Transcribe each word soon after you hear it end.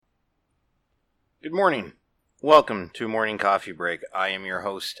Good morning. Welcome to Morning Coffee Break. I am your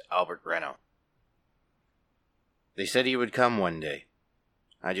host, Albert Reno. They said he would come one day.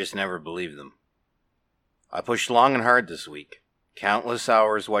 I just never believed them. I pushed long and hard this week. Countless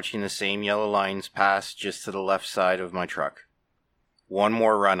hours watching the same yellow lines pass just to the left side of my truck. One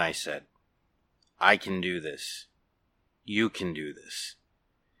more run, I said. I can do this. You can do this.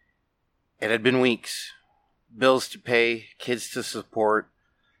 It had been weeks. Bills to pay, kids to support,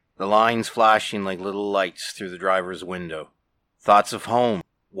 the lines flashing like little lights through the driver's window. Thoughts of home,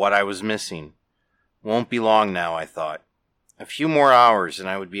 what I was missing. Won't be long now, I thought. A few more hours and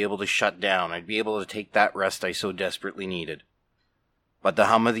I would be able to shut down. I'd be able to take that rest I so desperately needed. But the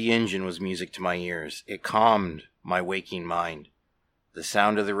hum of the engine was music to my ears. It calmed my waking mind. The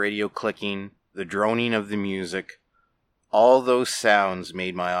sound of the radio clicking, the droning of the music, all those sounds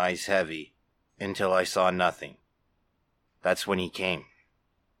made my eyes heavy until I saw nothing. That's when he came.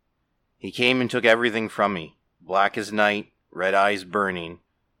 He came and took everything from me. Black as night, red eyes burning,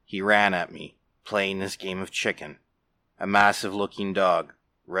 he ran at me, playing this game of chicken. A massive-looking dog,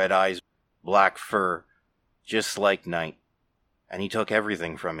 red eyes, black fur, just like night. And he took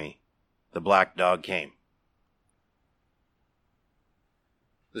everything from me. The black dog came.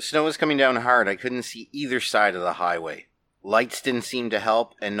 The snow was coming down hard. I couldn't see either side of the highway. Lights didn't seem to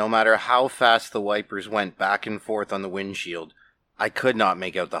help, and no matter how fast the wipers went back and forth on the windshield, I could not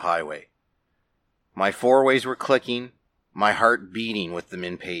make out the highway. My four-ways were clicking, my heart beating with them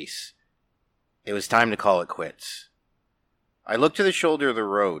in pace. It was time to call it quits. I looked to the shoulder of the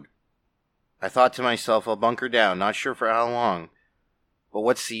road. I thought to myself, I'll bunker down, not sure for how long. But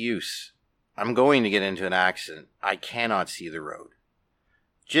what's the use? I'm going to get into an accident. I cannot see the road.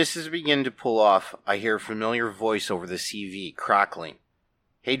 Just as I begin to pull off, I hear a familiar voice over the CV, crackling.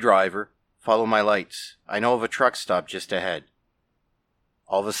 Hey driver, follow my lights. I know of a truck stop just ahead.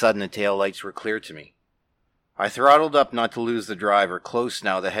 All of a sudden, the tail lights were clear to me. I throttled up not to lose the driver. Close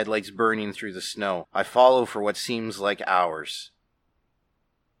now, the headlights burning through the snow. I follow for what seems like hours,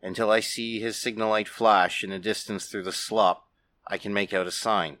 until I see his signal light flash in the distance through the slop. I can make out a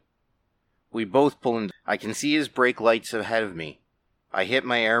sign. We both pull in. I can see his brake lights ahead of me. I hit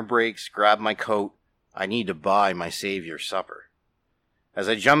my air brakes, grab my coat. I need to buy my savior supper. As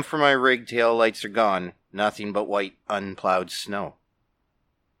I jump for my rig, tail lights are gone. Nothing but white, unplowed snow.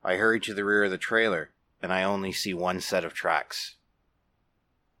 I hurry to the rear of the trailer, and I only see one set of tracks.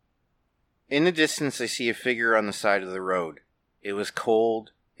 In the distance, I see a figure on the side of the road. It was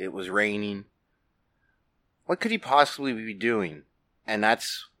cold. It was raining. What could he possibly be doing? And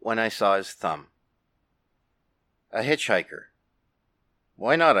that's when I saw his thumb. A hitchhiker.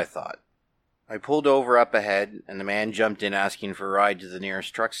 Why not, I thought. I pulled over up ahead, and the man jumped in asking for a ride to the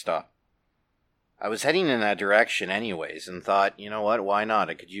nearest truck stop. I was heading in that direction anyways, and thought, you know what, why not?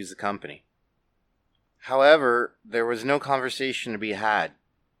 I could use the company. However, there was no conversation to be had.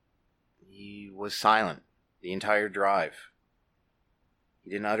 He was silent the entire drive. He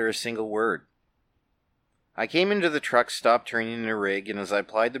didn't utter a single word. I came into the truck stop, turning the rig, and as I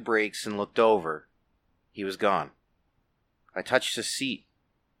applied the brakes and looked over, he was gone. I touched the seat,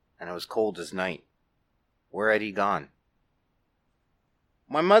 and it was cold as night. Where had he gone?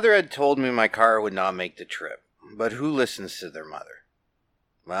 My mother had told me my car would not make the trip, but who listens to their mother?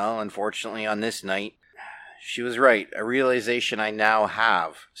 Well, unfortunately on this night, she was right, a realization I now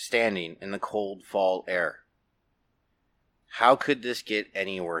have, standing in the cold fall air. How could this get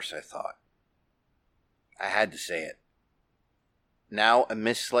any worse, I thought. I had to say it. Now a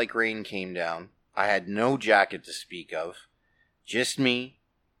mist-like rain came down. I had no jacket to speak of, just me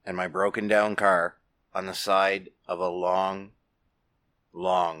and my broken-down car on the side of a long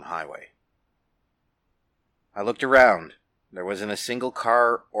highway. I looked around. There wasn't a single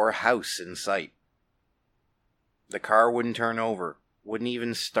car or house in sight. The car wouldn't turn over, wouldn't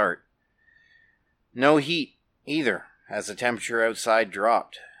even start. No heat either, as the temperature outside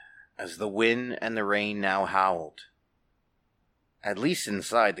dropped, as the wind and the rain now howled. At least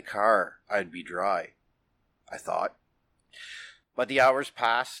inside the car I'd be dry, I thought. But the hours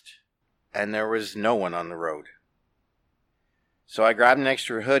passed, and there was no one on the road. So I grabbed an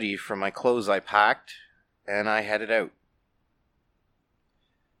extra hoodie from my clothes I packed, and I headed out.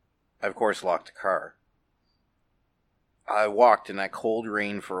 I, of course, locked the car. I walked in that cold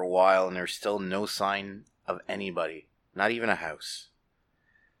rain for a while, and there's still no sign of anybody, not even a house.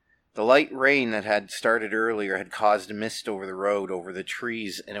 The light rain that had started earlier had caused a mist over the road, over the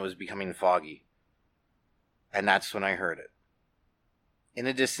trees, and it was becoming foggy. And that's when I heard it. In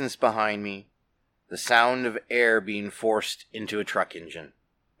the distance behind me, the sound of air being forced into a truck engine,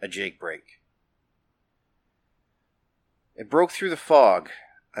 a Jake brake. It broke through the fog,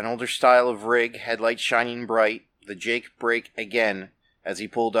 An older style of rig, headlights shining bright, the Jake brake again as he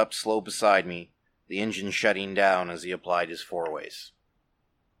pulled up slow beside me, the engine shutting down as he applied his four-ways.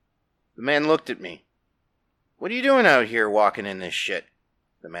 The man looked at me. "What are you doing out here walking in this shit?"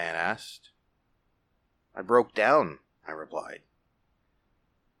 the man asked. "I broke down," I replied.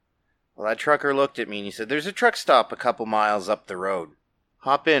 Well, that trucker looked at me and he said, "There's a truck stop a couple miles up the road.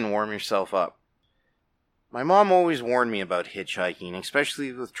 Hop in, warm yourself up." My mom always warned me about hitchhiking,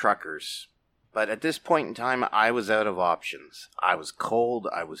 especially with truckers. But at this point in time, I was out of options. I was cold,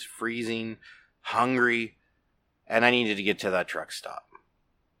 I was freezing, hungry, and I needed to get to that truck stop.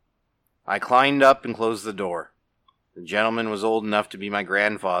 I climbed up and closed the door. The gentleman was old enough to be my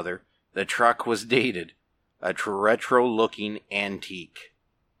grandfather. The truck was dated, a retro-looking antique,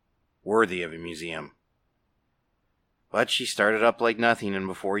 worthy of a museum. But she started up like nothing, and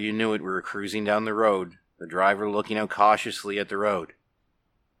before you knew it, we were cruising down the road, the driver looking out cautiously at the road.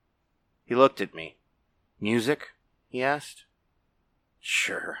 He looked at me. "Music?" he asked.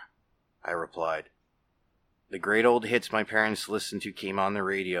 "Sure," I replied. The great old hits my parents listened to came on the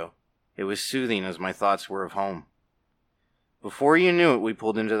radio. It was soothing as my thoughts were of home. Before you knew it, we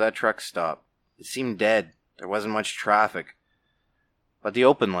pulled into that truck stop. It seemed dead. There wasn't much traffic. But the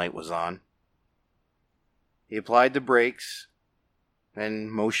open light was on. He applied the brakes, then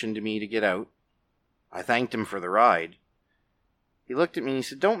motioned to me to get out. I thanked him for the ride. He looked at me and he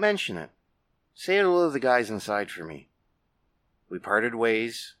said, "Don't mention it. Say hello to the guys inside for me." We parted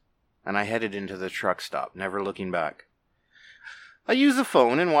ways, and I headed into the truck stop, never looking back. I used the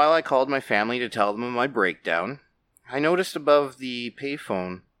phone, and while I called my family to tell them of my breakdown, I noticed above the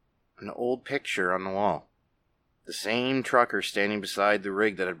payphone an old picture on the wall. The same trucker standing beside the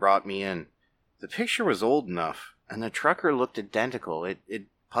rig that had brought me in. The picture was old enough, and the trucker looked identical. It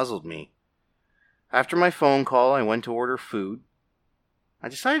puzzled me. After my phone call, I went to order food. I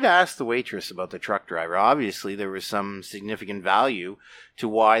decided to ask the waitress about the truck driver. Obviously, there was some significant value to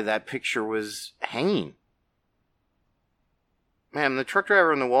why that picture was hanging. "Ma'am, the truck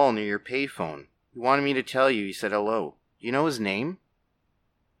driver on the wall near your payphone. He wanted me to tell you he said hello. Do you know his name?"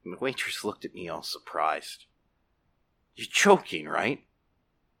 And the waitress looked at me all surprised. "You're joking, right?"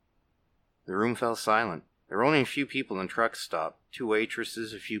 The room fell silent. There were only a few people in the truck stop. 2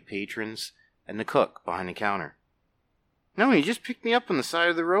 waitresses, a few patrons, and the cook behind the counter. "No, he just picked me up on the side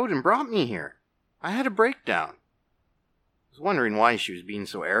of the road and brought me here. I had a breakdown." I was wondering why she was being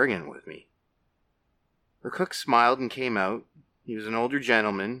so arrogant with me. The cook smiled and came out. He was an older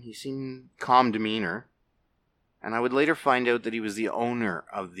gentleman. He seemed calm demeanor. And I would later find out that he was the owner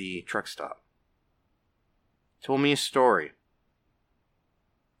of the truck stop. He told me a story.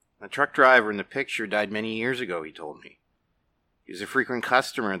 The truck driver in the picture died many years ago, he told me. He was a frequent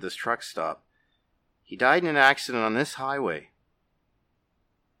customer at this truck stop. He died in an accident on this highway.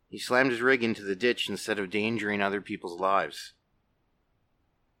 He slammed his rig into the ditch instead of endangering other people's lives.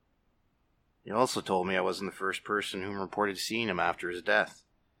 He also told me I wasn't the first person who reported seeing him after his death.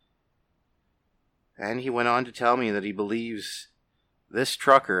 And he went on to tell me that he believes this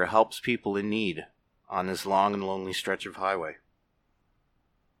trucker helps people in need on this long and lonely stretch of highway.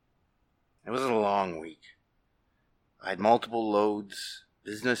 It was a long week. I had multiple loads.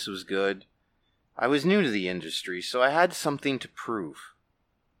 Business was good. I was new to the industry, so I had something to prove.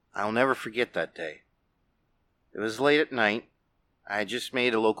 I'll never forget that day. It was late at night. I had just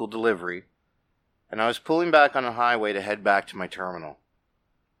made a local delivery, and I was pulling back on the highway to head back to my terminal,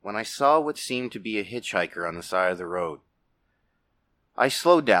 when I saw what seemed to be a hitchhiker on the side of the road. I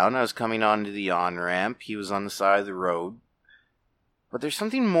slowed down. I was coming onto the on-ramp. He was on the side of the road. But there's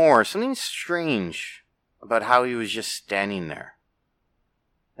something more, something strange about how he was just standing there.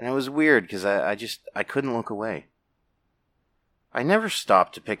 And it was weird because I couldn't look away. I never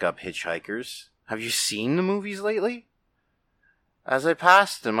stopped to pick up hitchhikers. Have you seen the movies lately? As I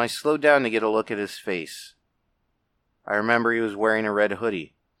passed him, I slowed down to get a look at his face. I remember he was wearing a red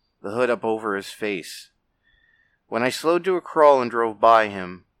hoodie, the hood up over his face. When I slowed to a crawl and drove by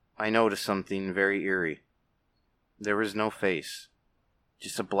him, I noticed something very eerie. There was no face,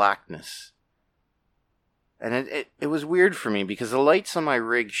 just a blackness. And it was weird for me because the lights on my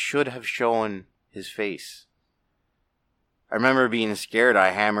rig should have shown his face. I remember being scared.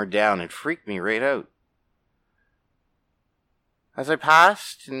 I hammered down. It freaked me right out. As I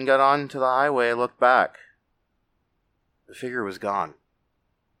passed and got onto the highway, I looked back. The figure was gone.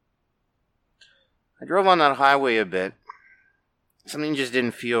 I drove on that highway a bit. Something just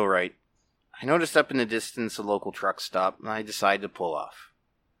didn't feel right. I noticed up in the distance a local truck stop, and I decided to pull off.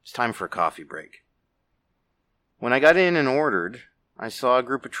 It's time for a coffee break. When I got in and ordered, I saw a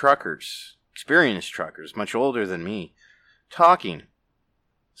group of truckers, experienced truckers, much older than me, talking.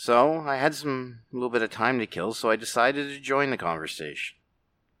 So I had a little bit of time to kill, so I decided to join the conversation.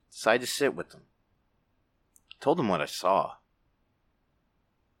 Decided to sit with them. Told them what I saw.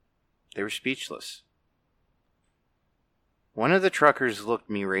 They were speechless. One of the truckers looked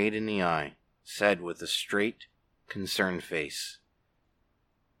me right in the eye, said with a straight, concerned face,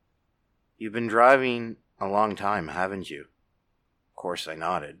 "You've been driving a long time, haven't you?" Of course I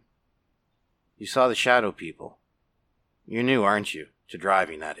nodded. "You saw the shadow people. You're new, aren't you? To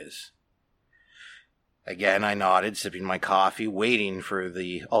driving, that is." Again I nodded, sipping my coffee, waiting for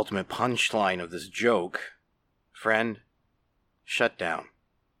the ultimate punchline of this joke. "Friend, shut down.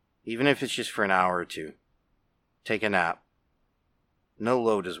 Even if it's just for an hour or two. Take a nap. No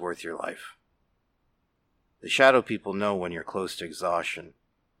load is worth your life. The shadow people know when you're close to exhaustion.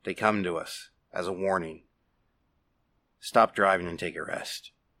 They come to us as a warning. Stop driving and take a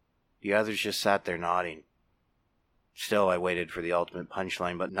rest." The others just sat there nodding. Still, I waited for the ultimate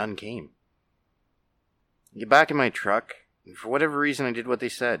punchline, but none came. I get back in my truck, and for whatever reason I did what they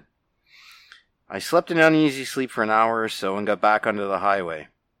said. I slept an uneasy sleep for an hour or so and got back onto the highway.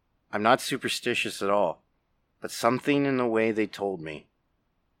 I'm not superstitious at all, but something in the way they told me.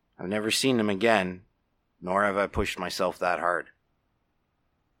 I've never seen them again, nor have I pushed myself that hard.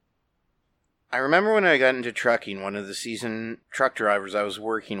 I remember when I got into trucking, one of the seasoned truck drivers I was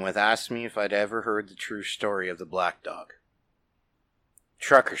working with asked me if I'd ever heard the true story of the black dog.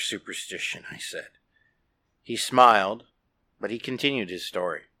 "Trucker superstition," I said. He smiled, but he continued his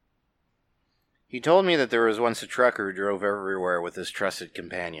story. He told me that there was once a trucker who drove everywhere with his trusted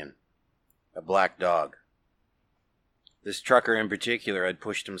companion, a black dog. This trucker in particular had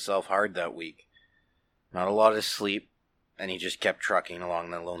pushed himself hard that week. Not a lot of sleep, and he just kept trucking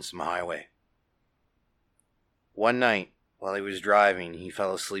along the lonesome highway. One night, while he was driving, he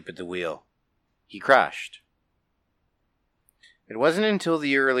fell asleep at the wheel. He crashed. It wasn't until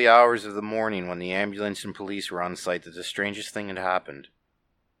the early hours of the morning, when the ambulance and police were on site, that the strangest thing had happened.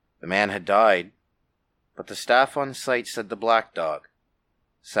 The man had died, but the staff on site said the black dog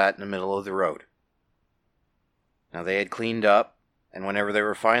sat in the middle of the road. Now they had cleaned up, and whenever they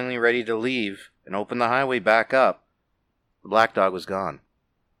were finally ready to leave and open the highway back up, the black dog was gone.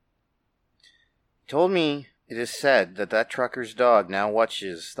 He told me it is said that that trucker's dog now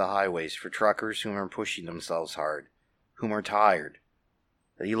watches the highways for truckers whom are pushing themselves hard, whom are tired,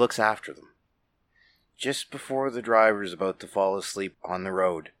 that he looks after them. Just before the driver is about to fall asleep on the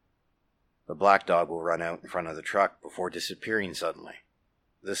road, the black dog will run out in front of the truck before disappearing suddenly.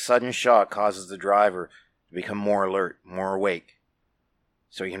 This sudden shock causes the driver to become more alert, more awake,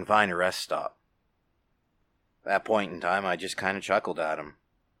 so he can find a rest stop. At that point in time, I just kind of chuckled at him.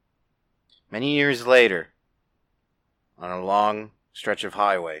 Many years later, on a long stretch of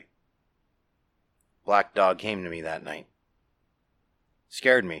highway, black dog came to me that night.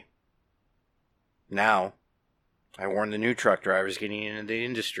 Scared me. Now, I warn the new truck drivers getting into the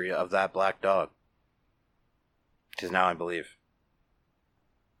industry of that black dog. Because now I believe.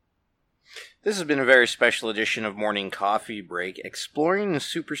 This has been a very special edition of Morning Coffee Break, exploring the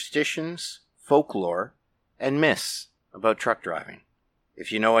superstitions, folklore, and myths about truck driving.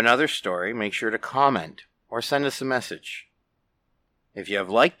 If you know another story, make sure to comment or send us a message. If you have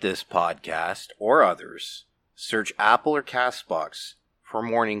liked this podcast or others, search Apple or CastBox for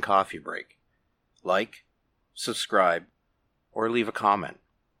Morning Coffee Break. Like, subscribe, or leave a comment.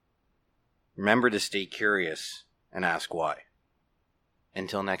 Remember to stay curious and ask why.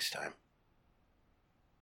 Until next time.